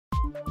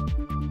Rheumatoid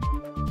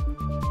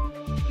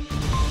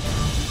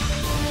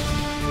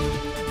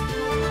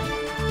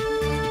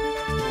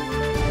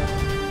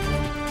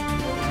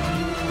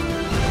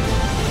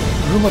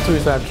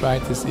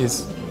arthritis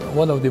is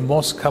one of the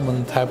most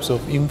common types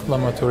of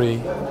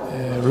inflammatory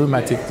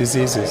rheumatic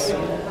diseases.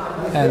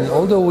 And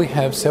although we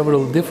have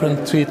several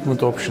different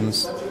treatment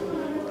options,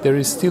 there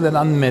is still an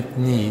unmet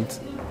need,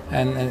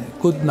 and a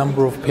good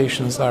number of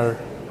patients are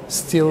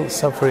still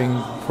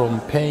suffering from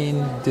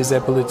pain,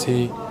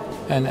 disability,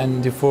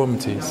 and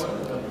deformities.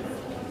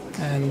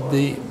 And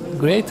the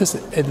greatest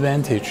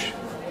advantage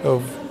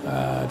of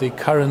the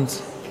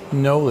current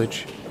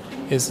knowledge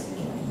is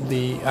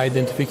the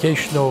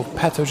identification of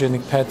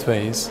pathogenic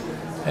pathways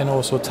and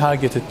also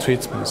targeted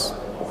treatments.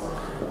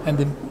 And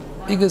the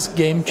biggest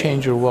game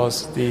changer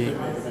was the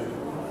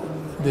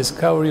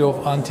discovery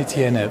of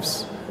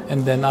anti-TNFs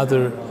and then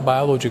other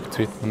biologic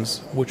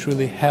treatments, which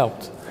really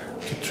helped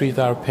to treat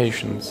our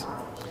patients.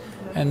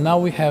 And now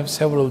we have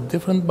several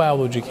different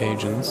biologic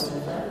agents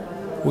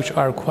which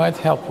are quite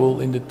helpful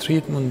in the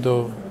treatment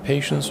of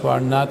patients who are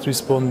not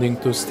responding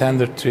to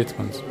standard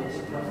treatment.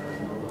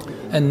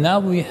 And now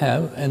we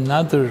have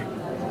another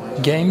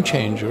game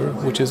changer,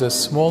 which is a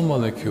small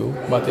molecule,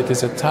 but it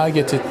is a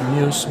targeted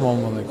new small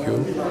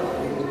molecule,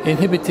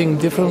 inhibiting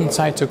different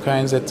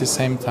cytokines at the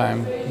same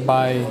time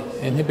by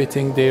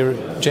inhibiting their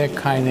JAK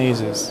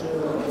kinases.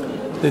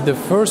 The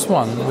first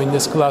one in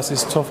this class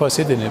is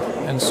tofacitinib,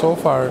 and so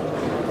far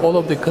all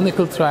of the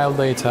clinical trial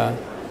data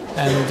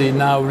and the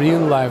now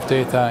real-life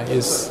data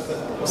is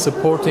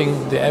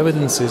supporting the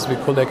evidences we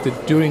collected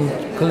during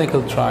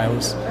clinical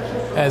trials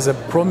as a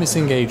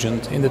promising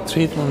agent in the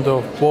treatment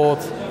of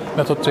both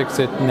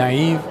methotrexate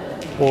naive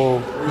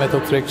or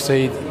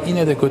methotrexate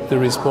inadequately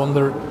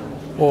responder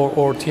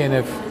or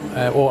TNF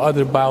or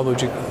other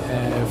biologic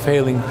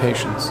failing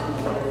patients.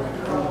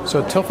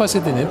 So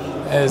tofacitinib,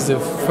 as the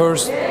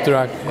first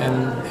drug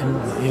in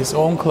his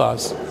own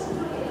class,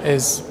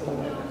 is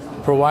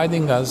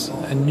providing us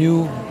a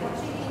new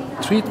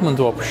treatment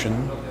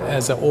option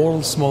as an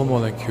oral small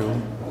molecule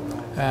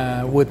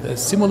with a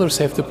similar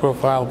safety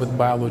profile with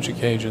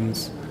biologic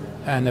agents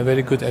and a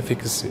very good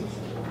efficacy.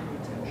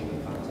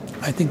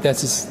 I think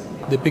that is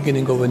the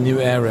beginning of a new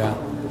era,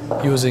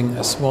 using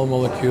a small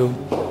molecule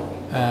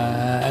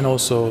and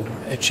also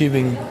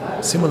achieving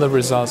similar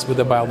results with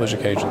the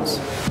biologic agents.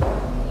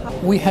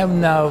 We have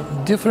now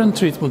different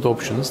treatment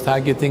options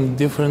targeting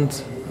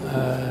different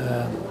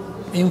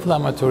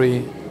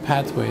inflammatory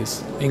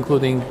pathways,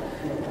 including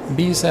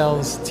B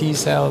cells, T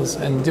cells,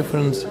 and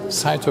different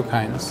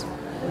cytokines.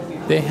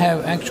 They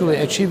have actually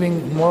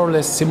achieving more or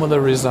less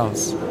similar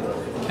results,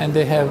 and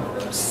they have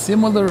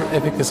similar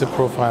efficacy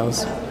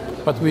profiles,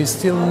 but we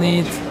still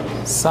need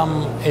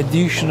some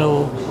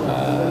additional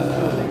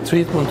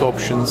treatment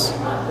options,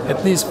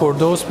 at least for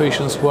those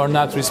patients who are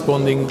not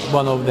responding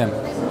one of them.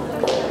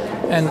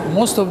 And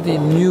most of the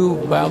new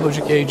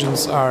biologic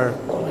agents are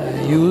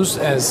used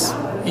as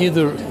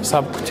either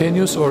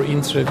subcutaneous or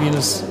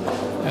intravenous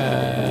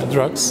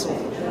drugs,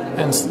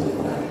 and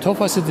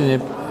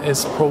tofacitinib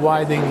is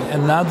providing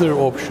another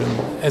option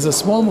as a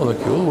small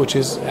molecule, which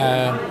is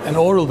an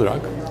oral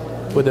drug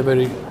with a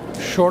very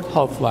short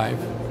half-life,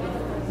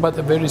 but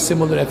a very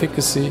similar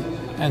efficacy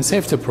and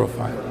safety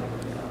profile.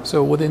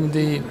 So within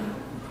the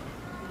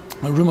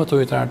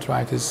rheumatoid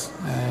arthritis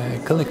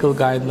clinical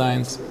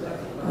guidelines,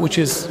 which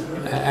is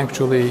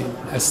actually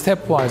a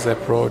stepwise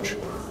approach,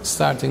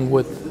 starting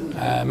with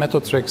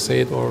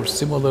methotrexate or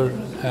similar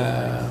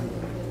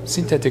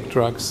synthetic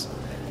drugs,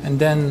 and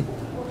then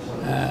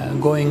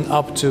going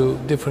up to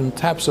different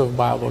types of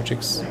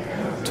biologics.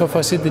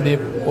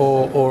 Tofacitinib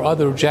or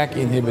other JAK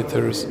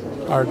inhibitors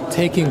are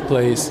taking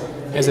place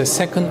as a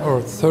second or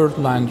third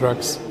line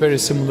drugs, very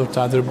similar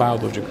to other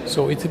biologics.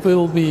 So it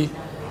will be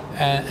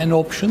an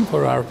option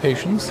for our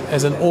patients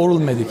as an oral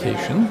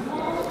medication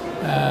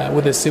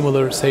with a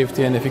similar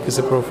safety and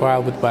efficacy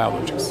profile with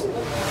biologics.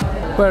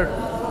 Where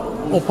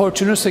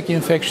opportunistic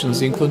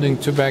infections, including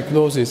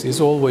tuberculosis,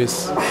 is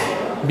always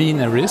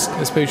been a risk,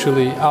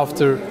 especially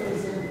after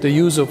the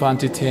use of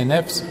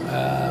anti-TNFs.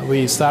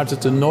 We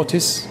started to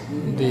notice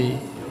the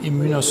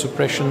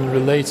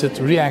immunosuppression-related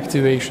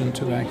reactivation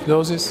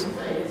tuberculosis.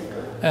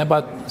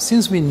 But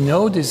since we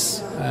know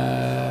this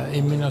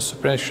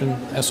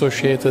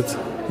immunosuppression-associated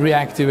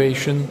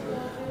reactivation,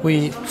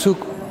 we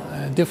took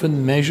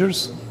different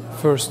measures,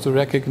 first to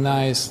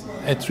recognize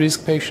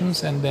at-risk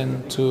patients and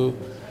then to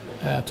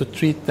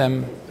treat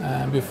them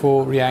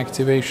before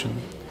reactivation.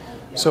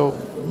 So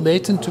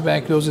latent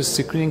tuberculosis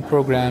screening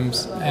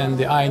programs and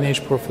the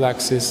INH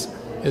prophylaxis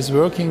is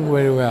working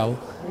very well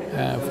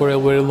for a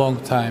very long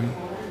time.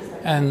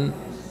 And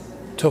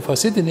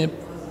tofacitinib,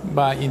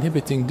 by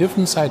inhibiting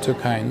different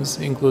cytokines,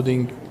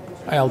 including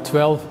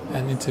IL-12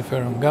 and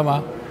interferon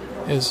gamma,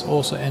 is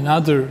also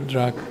another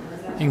drug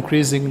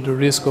increasing the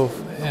risk of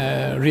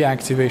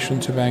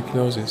reactivation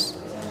tuberculosis.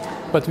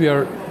 But we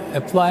are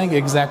applying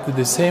exactly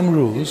the same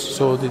rules,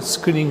 so the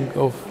screening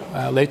of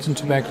latent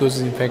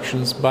tuberculosis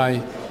infections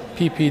by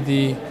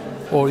PPD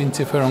or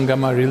interferon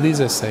gamma release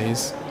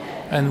assays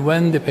And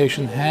when the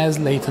patient has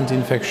latent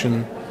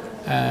infection,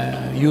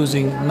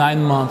 using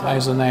 9-month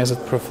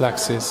isoniazid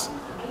prophylaxis,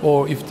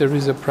 or if there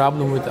is a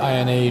problem with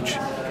INH,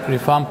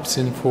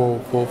 rifampicin for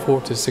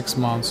 4 to 6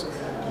 months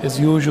is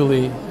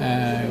usually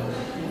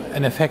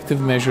an effective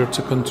measure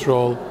to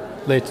control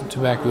latent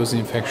tuberculosis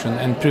infection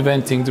and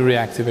preventing the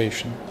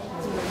reactivation.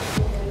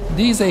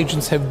 These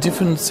agents have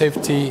different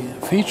safety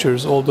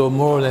features, although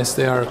more or less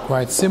they are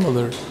quite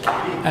similar.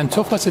 And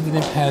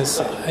tofacitinib has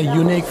a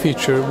unique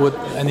feature with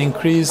an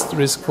increased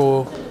risk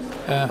for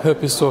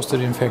herpes zoster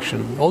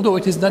infection. Although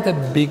it is not a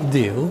big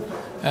deal,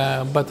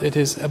 but it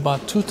is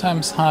about 2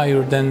 times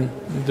higher than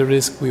the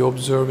risk we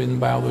observe in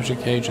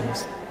biologic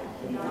agents.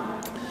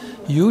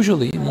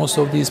 Usually, most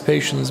of these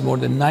patients, more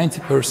than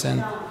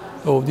 90%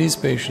 of these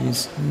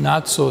patients,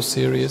 not so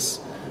serious,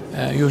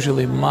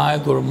 usually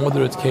mild or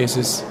moderate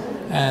cases,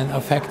 and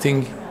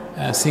affecting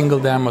a single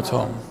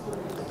dermatome.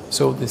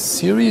 So the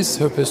serious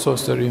herpes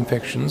zoster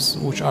infections,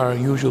 which are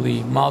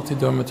usually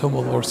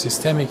multidermatomal or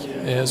systemic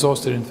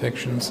zoster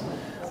infections,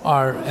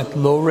 are at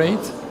low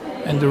rate,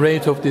 and the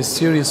rate of these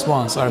serious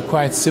ones are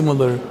quite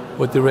similar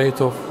with the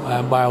rate of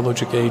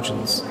biologic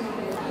agents.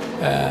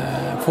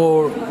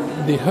 For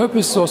the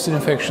herpes zoster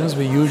infections,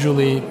 we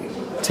usually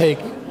take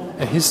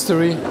a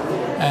history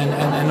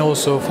and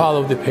also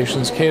follow the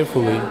patients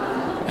carefully.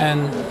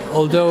 And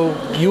although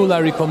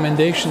EULAR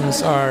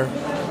recommendations are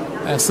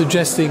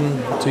suggesting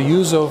the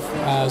use of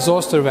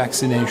zoster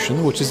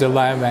vaccination, which is a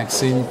live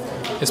vaccine,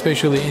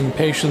 especially in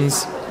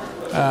patients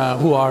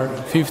who are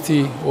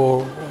 50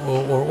 or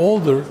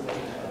older,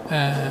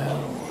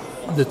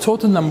 the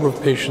total number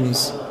of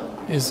patients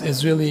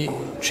is really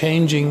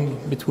changing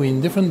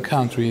between different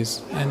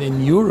countries. And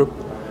in Europe,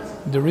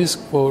 the risk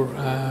for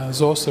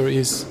zoster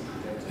is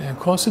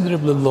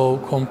considerably low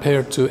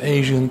compared to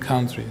Asian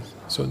countries.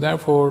 So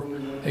therefore,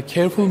 a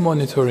careful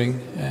monitoring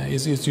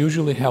is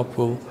usually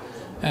helpful,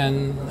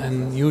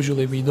 and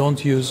usually we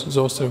don't use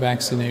zoster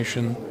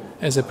vaccination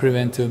as a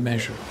preventive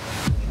measure.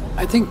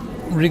 I think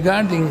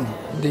regarding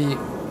the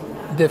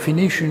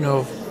definition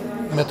of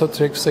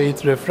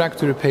methotrexate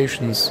refractory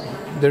patients,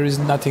 there is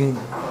nothing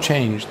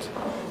changed.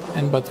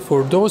 But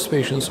for those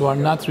patients who are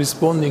not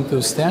responding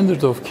to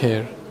standard of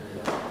care,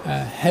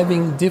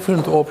 having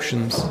different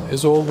options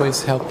is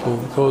always helpful,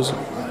 because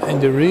in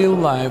the real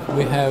life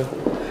we have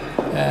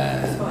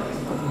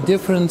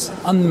different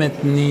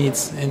unmet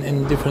needs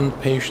in different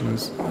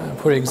patients.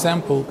 For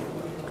example,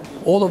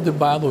 all of the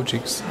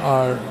biologics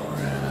are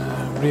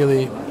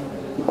really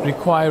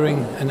requiring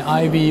an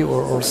IV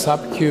or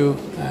sub-Q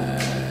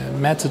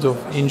method of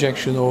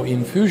injection or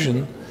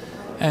infusion,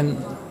 and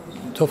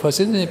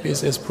tofacitinib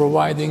is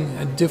providing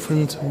a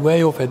different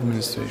way of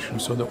administration.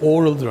 So the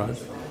oral drug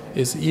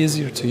is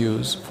easier to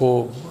use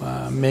for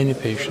many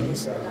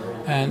patients,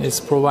 and it's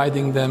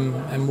providing them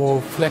a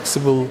more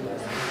flexible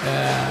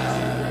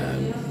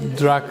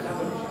drug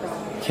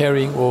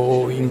carrying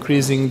or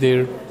increasing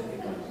their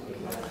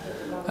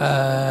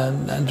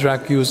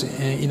drug use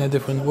in a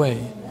different way.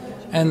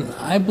 And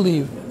I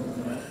believe,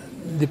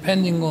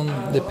 depending on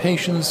the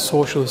patient's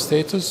social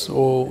status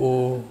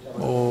or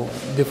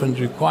different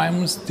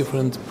requirements,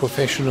 different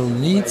professional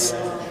needs,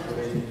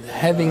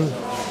 having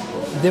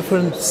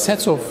different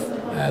sets of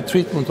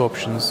treatment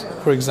options.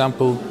 For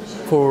example,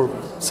 for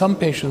some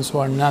patients who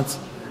are not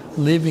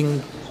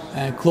living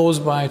close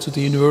by to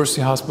the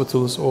university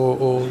hospitals,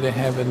 or they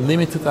have a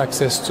limited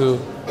access to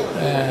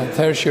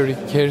tertiary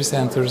care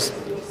centers,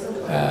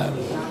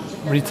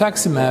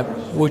 rituximab,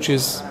 which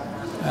is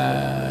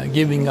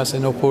giving us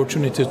an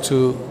opportunity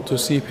to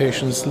see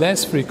patients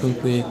less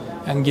frequently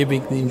and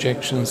giving the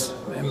injections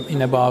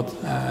in about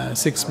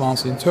 6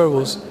 months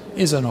intervals,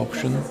 is an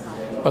option.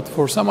 But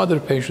for some other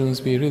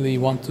patients, we really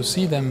want to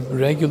see them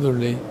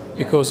regularly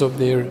because of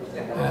their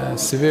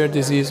severe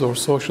disease or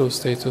social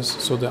status.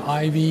 So the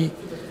IV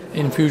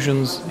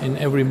infusions in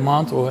every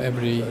month or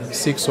every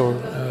 6 or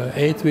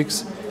 8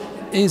 weeks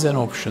is an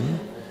option.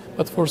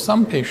 But for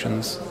some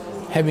patients,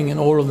 having an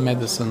oral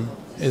medicine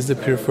is the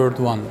preferred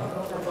one.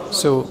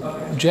 So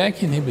JAK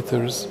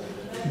inhibitors,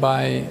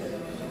 by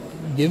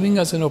giving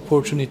us an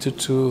opportunity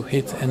to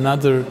hit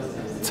another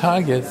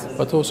target,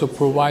 but also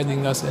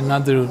providing us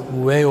another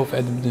way of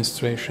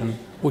administration,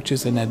 which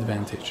is an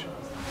advantage.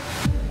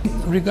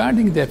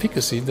 Regarding the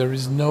efficacy, there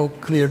is no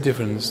clear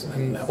difference.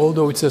 And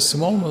although it's a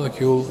small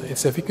molecule,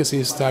 its efficacy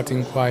is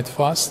starting quite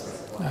fast,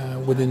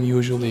 within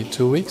usually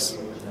 2 weeks.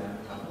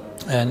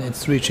 And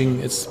it's reaching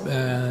its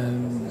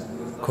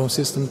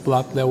consistent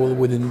blood level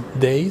within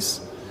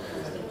days.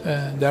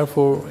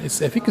 Therefore,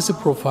 its efficacy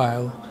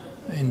profile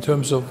in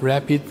terms of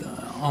rapid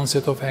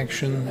onset of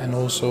action and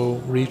also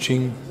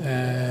reaching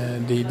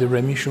the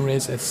remission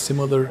rates at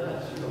similar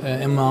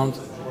amount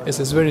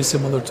is very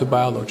similar to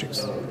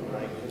biologics.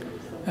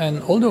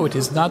 And although it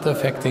is not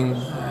affecting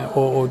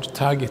or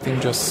targeting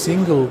just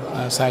single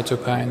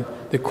cytokine,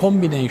 the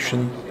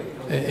combination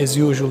is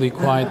usually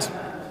quite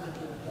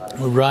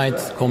a right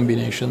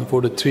combination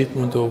for the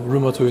treatment of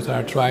rheumatoid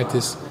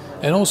arthritis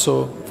and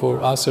also for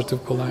ulcerative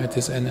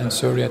colitis and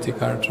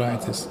psoriatic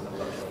arthritis.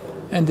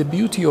 And the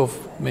beauty of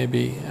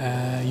maybe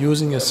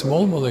using a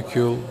small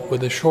molecule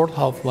with a short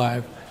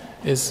half-life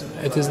is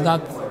it is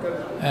not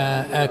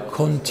a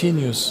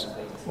continuous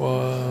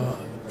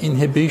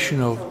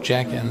inhibition of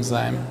JAK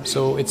enzyme,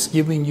 so it's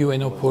giving you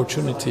an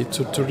opportunity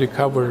to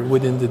recover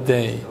within the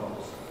day.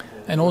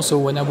 And also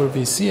whenever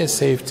we see a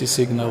safety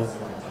signal,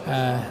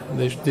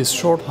 this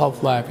short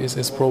half-life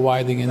is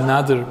providing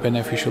another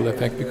beneficial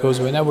effect, because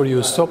whenever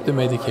you stop the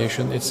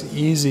medication, it's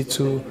easy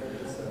to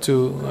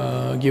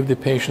give the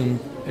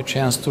patient a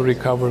chance to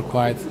recover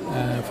quite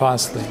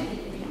fastly.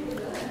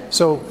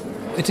 So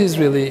it is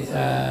really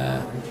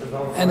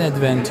an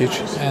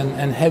advantage,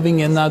 and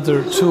having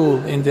another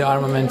tool in the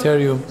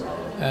armamentarium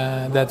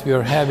that we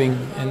are having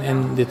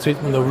in the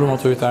treatment of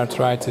rheumatoid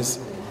arthritis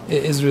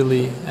is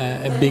really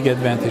a big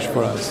advantage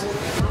for us.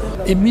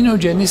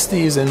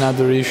 Immunogenicity is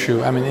another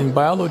issue. I mean, in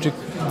biologic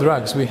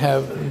drugs, we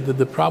have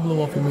the problem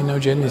of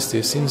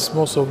immunogenicity, since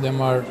most of them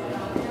are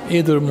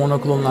either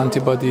monoclonal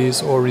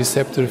antibodies or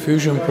receptor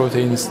fusion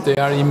proteins. They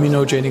are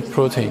immunogenic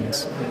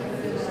proteins.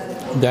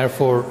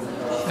 Therefore,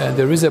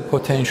 there is a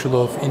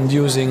potential of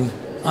inducing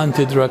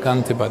anti-drug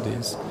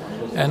antibodies.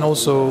 And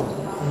also,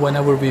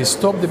 whenever we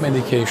stop the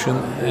medication,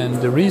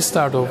 and the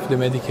restart of the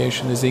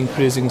medication is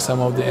increasing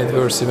some of the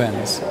adverse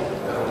events.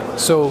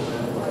 So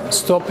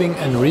stopping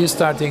and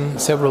restarting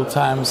several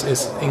times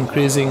is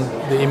increasing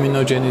the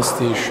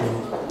immunogenicity issue.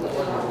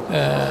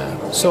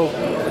 So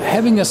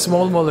having a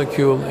small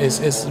molecule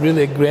is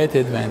really a great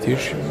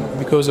advantage.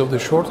 Because of the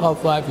short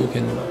half-life, you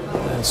can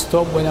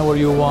stop whenever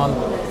you want,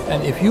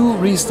 and if you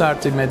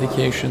restart the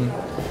medication,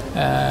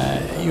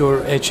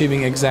 you're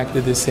achieving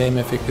exactly the same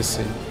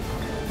efficacy.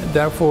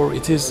 Therefore,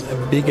 it is a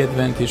big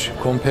advantage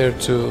compared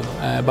to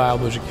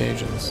biologic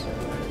agents.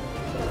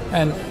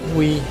 And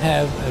we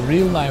have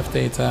real-life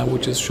data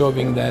which is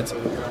showing that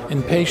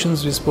in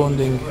patients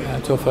responding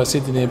to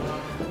afacitinib,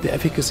 the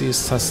efficacy is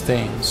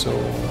sustained. So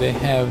they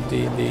have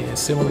the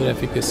similar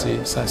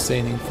efficacy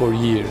sustaining for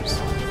years.